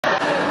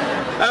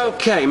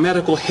Okay,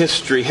 medical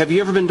history. Have you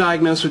ever been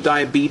diagnosed with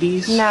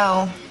diabetes?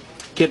 No.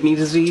 Kidney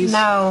disease?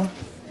 No.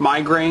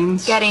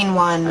 Migraines? Getting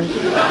one.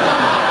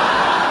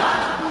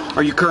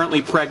 Are you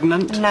currently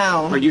pregnant?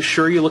 No. Are you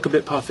sure you look a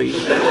bit puffy?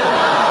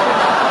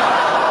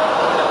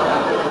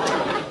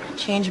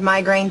 Change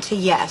migraine to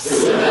yes.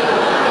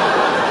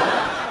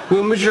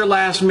 When was your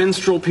last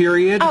menstrual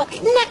period? Oh,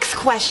 next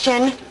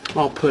question.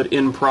 I'll put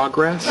in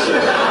progress.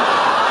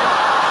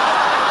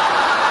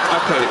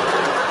 Okay,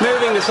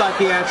 moving to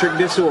psychiatric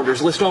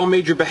disorders. List all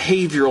major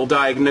behavioral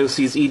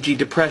diagnoses, e.g.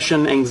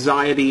 depression,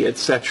 anxiety,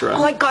 etc. Oh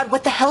my God,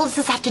 what the hell does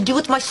this have to do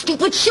with my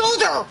stupid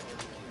shoulder?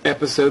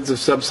 Episodes of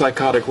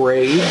subpsychotic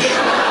rage.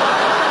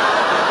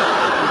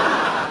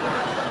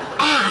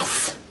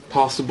 Ass.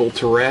 Possible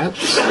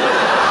Tourette's.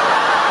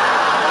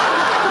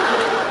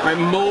 Right,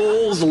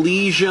 moles,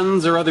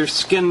 lesions, or other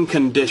skin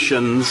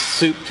conditions.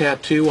 Soup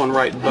tattoo on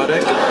right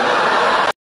buttock.